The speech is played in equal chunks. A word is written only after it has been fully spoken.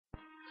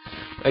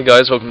Hey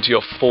guys, welcome to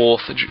your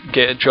fourth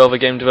Java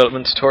game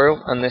development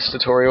tutorial. And this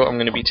tutorial I'm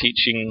going to be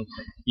teaching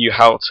you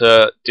how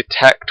to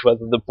detect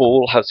whether the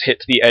ball has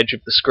hit the edge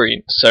of the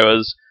screen.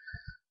 So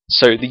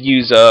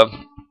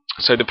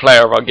the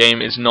player of our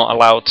game is not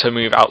allowed to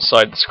move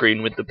outside the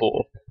screen with the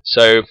ball.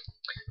 So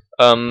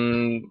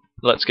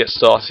let's get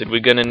started. We're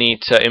going to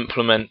need to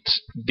implement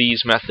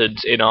these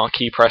methods in our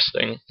key press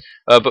thing.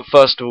 But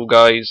first of all,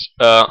 guys,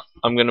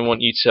 I'm going to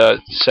want you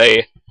to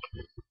say,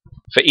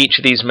 for each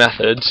of these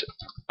methods,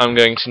 I'm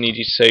going to need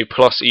you to say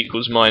plus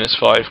equals minus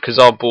 5, because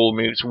our ball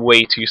moves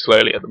way too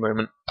slowly at the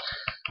moment.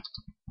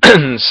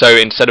 So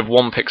instead of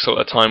 1 pixel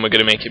at a time, we're going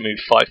to make it move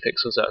 5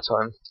 pixels at a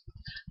time.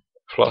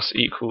 Plus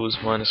equals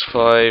minus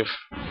 5,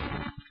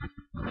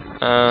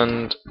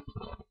 and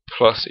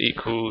plus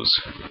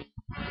equals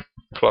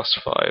plus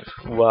 5.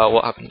 Wow,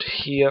 what happened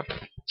here?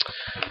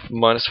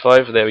 Minus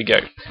 5, there we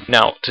go.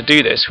 Now, to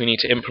do this, we need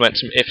to implement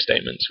some if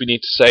statements. We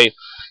need to say,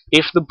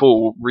 if the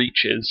ball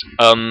reaches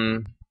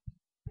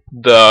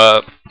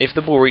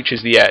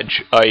the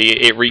edge, i.e.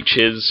 it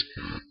reaches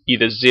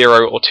either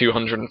 0 or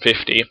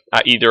 250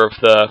 at either of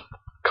the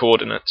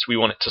coordinates, we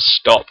want it to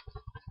stop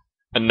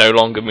and no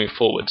longer move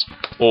forwards,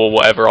 or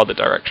whatever other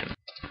direction.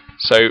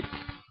 So,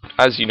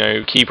 as you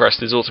know, key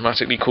pressed is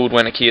automatically called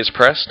when a key is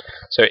pressed.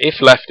 So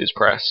if left is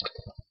pressed,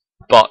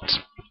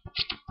 but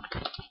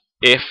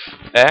if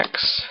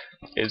x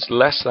is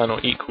less than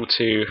or equal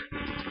to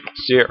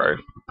 0,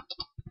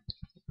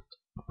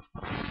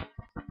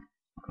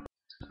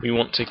 we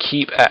want to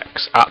keep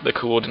x at the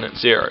coordinate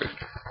 0.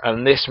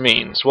 And this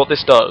means, what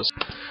this does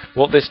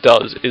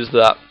is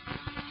that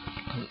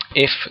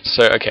if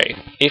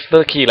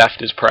the key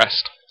left is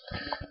pressed,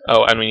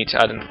 and we need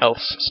to add an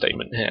else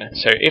statement here.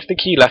 So if the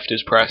key left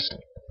is pressed,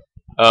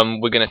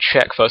 we're going to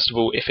check first of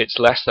all if it's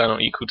less than or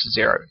equal to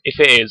 0.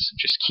 If it is,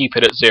 just keep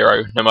it at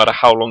 0 no matter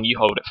how long you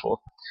hold it for.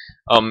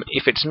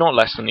 If it's not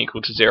less than or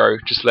equal to 0,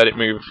 just let it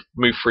move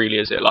freely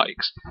as it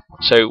likes.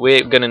 So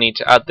we're going to need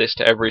to add this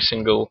to every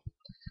single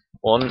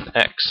one.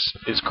 X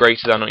is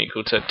greater than or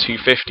equal to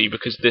 250,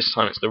 because this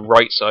time it's the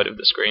right side of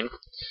the screen.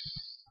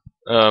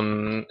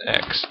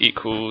 X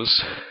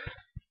equals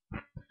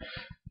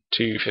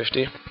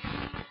 250.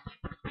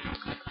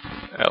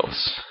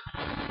 Else.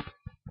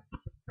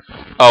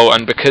 Oh,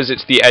 and because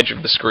it's the edge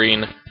of the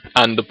screen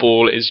and the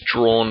ball is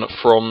drawn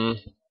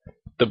from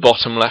the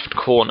bottom left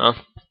corner,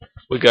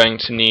 we're going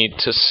to need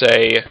to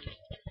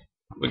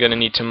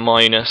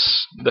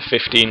minus the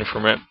 15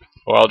 from it,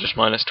 or I'll just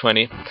minus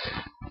 20.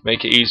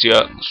 Make it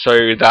easier,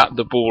 so that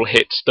the ball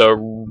hits the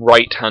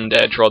right hand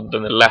edge rather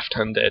than the left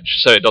hand edge,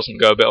 so it doesn't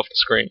go a bit off the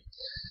screen.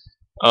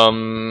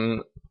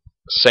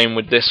 Same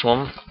with this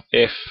one.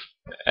 If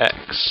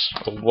x,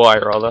 or y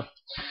rather,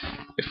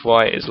 if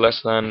y is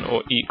less than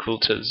or equal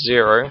to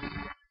 0,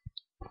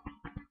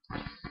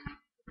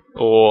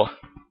 or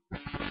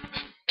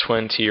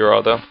 20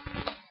 rather,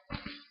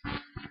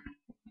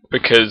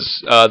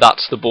 because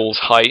that's the ball's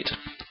height,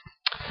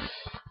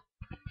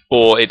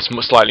 or it's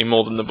slightly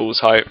more than the ball's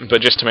height, but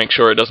just to make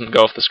sure it doesn't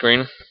go off the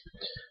screen,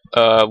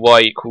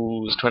 y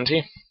equals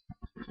 20,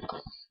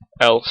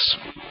 else,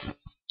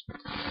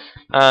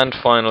 and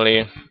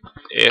finally,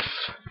 if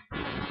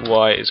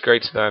y is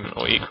greater than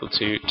or equal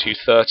to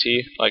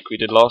 230, like we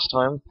did last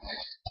time,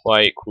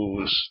 y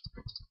equals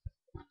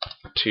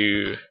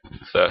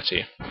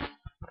 230,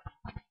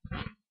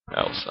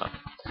 else that.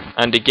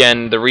 And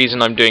again, the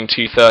reason I'm doing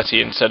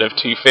 230 instead of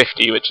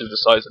 250, which is the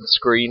size of the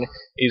screen,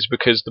 is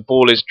because the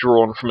ball is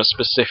drawn from a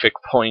specific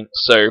point.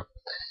 So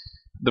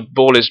the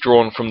ball is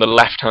drawn from the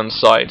left-hand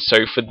side.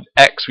 So for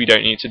x, we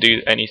don't need to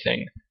do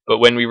anything. But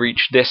when we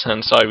reach this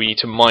hand side, we need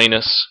to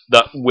minus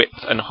that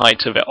width and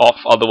height of it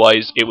off.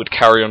 Otherwise, it would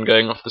carry on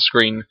going off the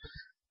screen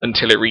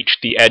until it reached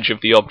the edge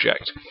of the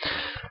object.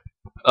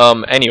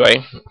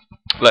 Anyway,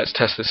 let's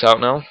test this out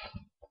now.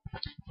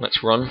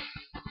 Let's run.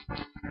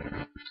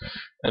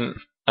 And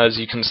as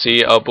you can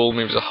see, our ball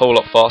moves a whole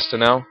lot faster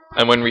now,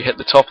 and when we hit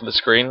the top of the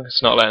screen,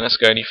 it's not letting us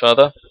go any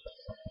further.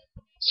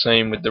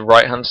 Same with the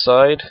right hand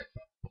side,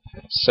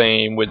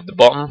 same with the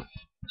bottom,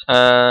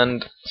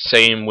 and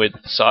same with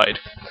the side.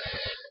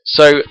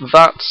 So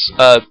that's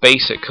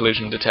basic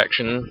collision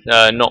detection,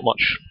 not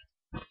much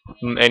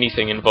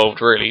anything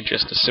involved really,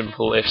 just a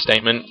simple if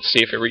statement,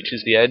 see if it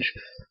reaches the edge.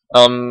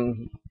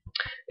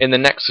 In the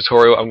next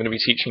tutorial I'm going to be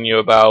teaching you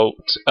about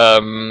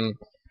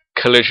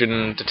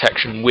collision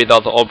detection with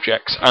other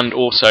objects, and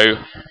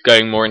also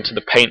going more into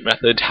the paint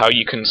method, how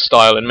you can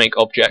style and make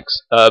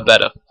objects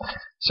better.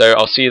 So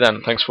I'll see you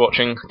then. Thanks for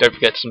watching. Don't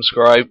forget to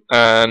subscribe,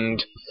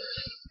 and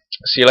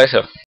see you later.